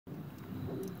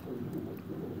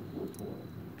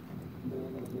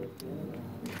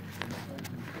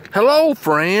Hello,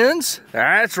 friends.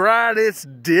 That's right, it's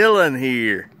Dylan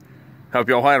here. Hope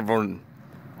y'all had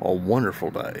a wonderful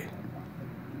day.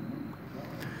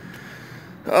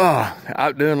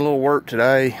 Out doing a little work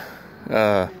today.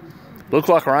 Looked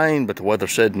like rain, but the weather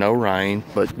said no rain.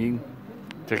 But you can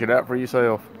check it out for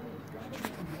yourself.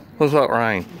 Looks like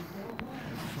rain.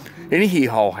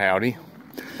 Anyhow, howdy.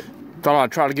 Thought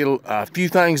I'd try to get a few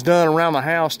things done around the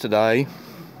house today.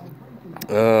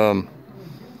 Trying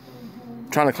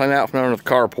to clean out from under the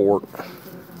carport.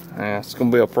 Yeah, it's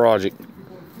gonna be a project.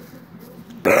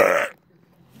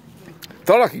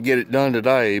 Thought I could get it done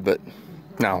today, but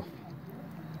no.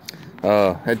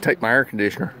 Had to take my air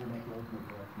conditioner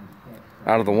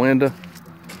out of the window,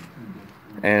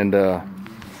 and that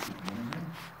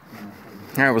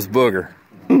was booger.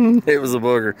 It was a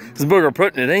booger. It's a booger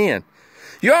putting it in.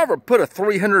 You ever put a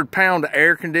 300-pound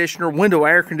air conditioner, window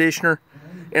air conditioner,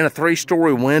 in a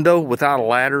 3-story window without a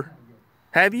ladder?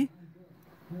 Have you?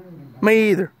 Me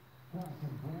either.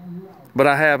 But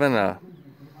I have in a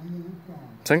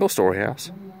single-story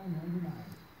house.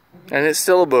 And it's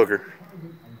still a booger.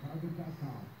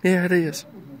 Yeah, it is.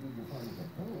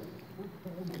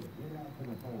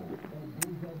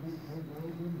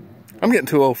 I'm getting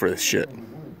too old for this shit.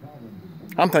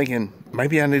 I'm thinking,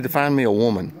 maybe I need to find me a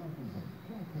woman.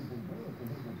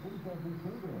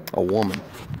 A woman.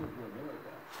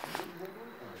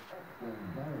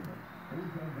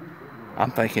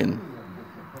 I'm thinking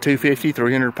 250,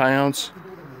 300 pounds,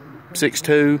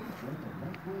 6'2",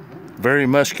 very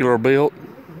muscular built,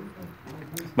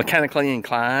 mechanically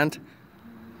inclined,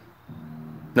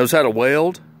 knows how to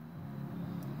weld,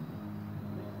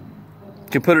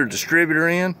 can put a distributor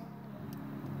in.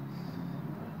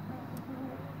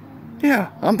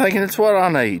 Yeah, I'm thinking it's what I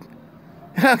need.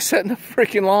 And I can sit in a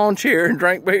freaking lawn chair and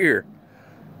drink beer.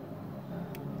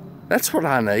 That's what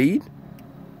I need.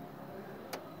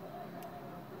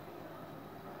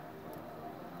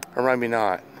 Or maybe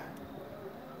not.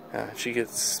 If she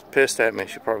gets pissed at me,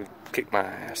 she'll probably kick my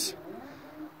ass.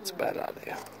 It's a bad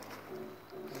idea.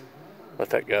 Let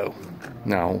that go.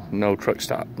 No truck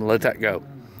stop. Let that go.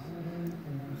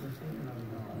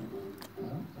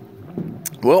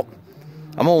 Well,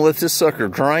 I'm gonna let this sucker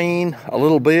drain a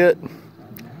little bit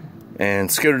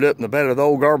and scoot it up in the bed of the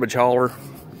old garbage hauler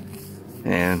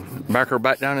and back her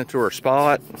back down into her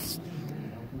spot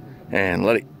and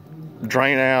let it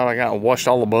drain out. I got washed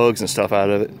all the bugs and stuff out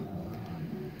of it.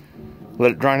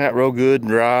 Let it drain out real good and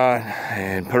dry,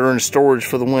 and put her in storage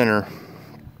for the winter.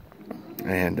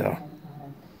 And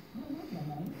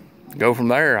go from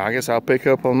there. I guess I'll pick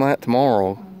up on that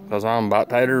tomorrow, because I'm about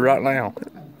to hate her right now.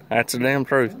 That's the damn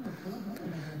truth.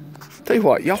 Tell you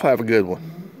what, y'all have a good one.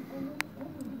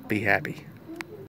 Be happy.